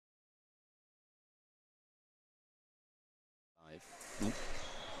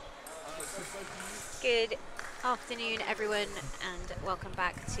Good afternoon, everyone, and welcome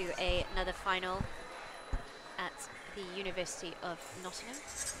back to another final at the University of Nottingham.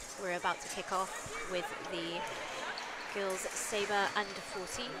 We're about to kick off with the girls Sabre under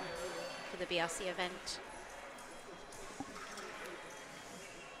 14 for the BRC event.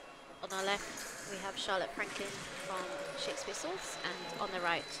 On our left, we have Charlotte Franklin from Shakespeare, and on the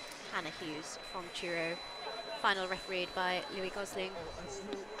right, Hannah Hughes from Truro. Final refereed by Louis Gosling.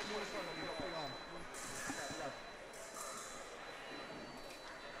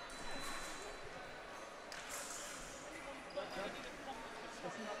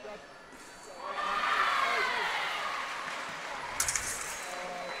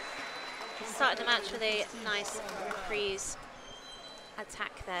 Started the match with a nice reprise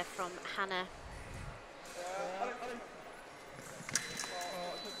attack there from Hannah.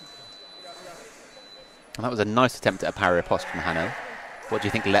 And that was a nice attempt at a parry riposte from Hannah. What do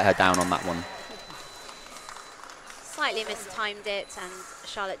you think let her down on that one? Slightly mistimed it, and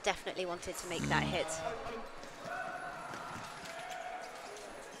Charlotte definitely wanted to make that hit.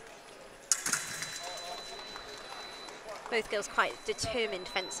 Both girls quite determined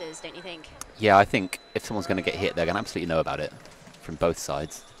fencers, don't you think? Yeah, I think if someone's going to get hit, they're going to absolutely know about it from both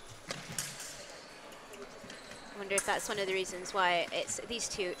sides. I wonder if that's one of the reasons why it's these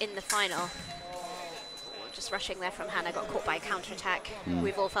two in the final. Just rushing there from Hannah, got caught by a counter-attack.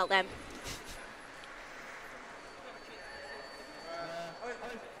 We've all felt them.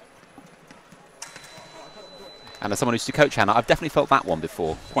 And as someone who used to coach Hannah, I've definitely felt that one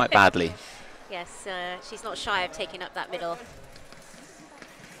before, quite badly. Yes, she's not shy of taking up that middle.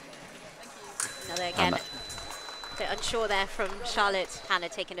 Another again, a bit unsure there from Charlotte. Hannah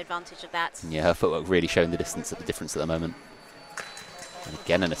taking advantage of that. Yeah, her footwork really showing the difference at the moment. And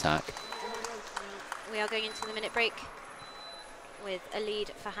again an attack. We are going into the minute break with a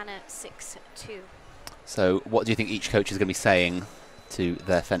lead for Hannah, 6-2. So what do you think each coach is going to be saying to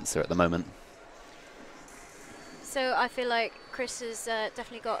their fencer at the moment? So I feel like Chris has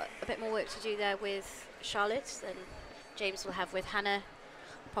definitely got a bit more work to do there with Charlotte than James will have with Hannah.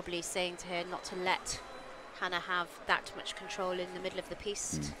 Probably saying to her not to let Hannah have that much control in the middle of the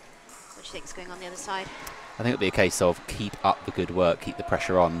piece. What do you think is going on the other side? I think it'll be a case of keep up the good work, keep the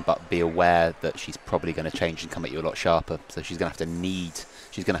pressure on, but be aware that she's probably going to change and come at you a lot sharper. So she's going to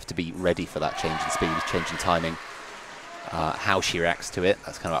have to be ready for that change in speed, change in timing. How she reacts to it,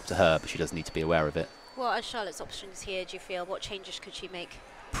 that's kind of up to her, but she does need to be aware of it. What are Charlotte's options here, do you feel? What changes could she make?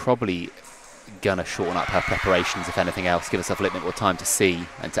 Probably going to shorten up her preparations, if anything else, give herself a little bit more time to see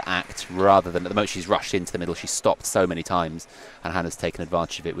and to act, rather than at the moment she's rushed into the middle. She's stopped so many times, and Hannah's taken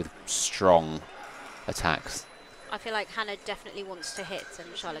advantage of it with strong attacks. I feel like Hannah definitely wants to hit,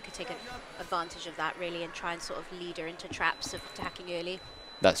 and Charlotte could take advantage of that, really, and try and sort of lead her into traps of attacking early.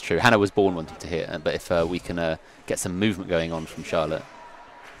 That's true. Hannah was born wanting to hit, but if we can get some movement going on from Charlotte.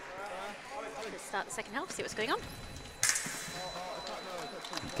 Let's start the second half, see what's going on.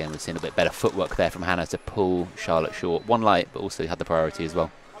 Again, we're seeing a bit better footwork there from Hannah to pull Charlotte short. One light, but also had the priority as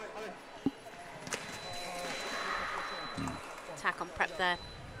well. Attack on prep there.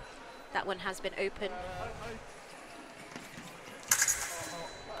 That one has been open.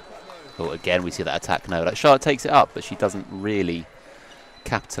 Oh, again, we see that attack now. Like Charlotte takes it up, but she doesn't really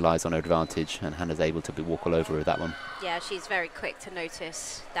capitalise on her advantage, and Hannah's able to walk all over her with that one. Yeah, she's very quick to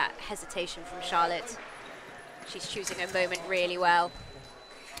notice that hesitation from Charlotte. She's choosing her moment really well.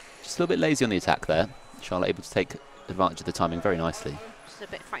 Just a little bit lazy on the attack there. Charlotte able to take advantage of the timing very nicely. Just a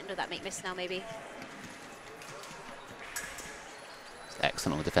bit frightened of that make miss now, maybe.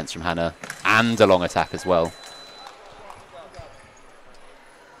 Excellent on the defence from Hannah, and a long attack as well.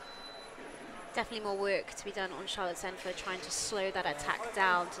 Definitely more work to be done on Charlotte's end for trying to slow that attack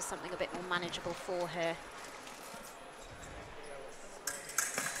down to something a bit more manageable for her.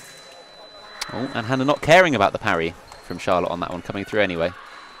 Oh, and Hannah not caring about the parry from Charlotte on that one, coming through anyway.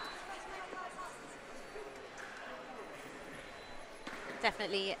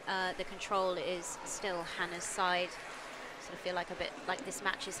 Definitely the control is still Hannah's side. So I feel like a bit like this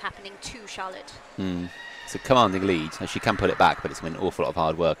match is happening to Charlotte. It's a commanding lead, and she can pull it back, but it's been an awful lot of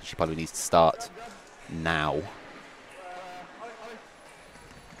hard work, and she probably needs to start now.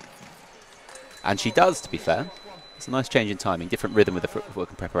 And she does, to be fair. It's a nice change in timing, different rhythm with the footwork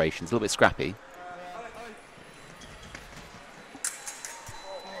and preparations, a little bit scrappy.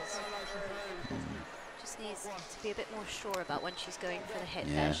 Just needs to be a bit more sure about when she's going for the hit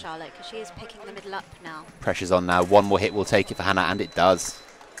there, Charlotte, because she is picking the middle up now. Pressure's on now. One more hit will take it for Hannah, and it does.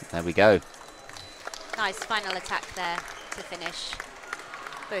 There we go. Nice final attack there to finish.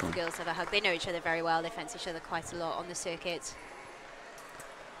 Both girls have a hug. They know each other very well. They fence each other quite a lot on the circuit.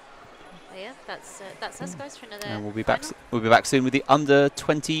 yeah, that's us guys for another. And we'll be final. back. We'll be back soon with the under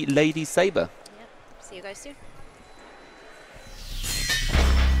 20 ladies sabre. Yep. See you guys soon.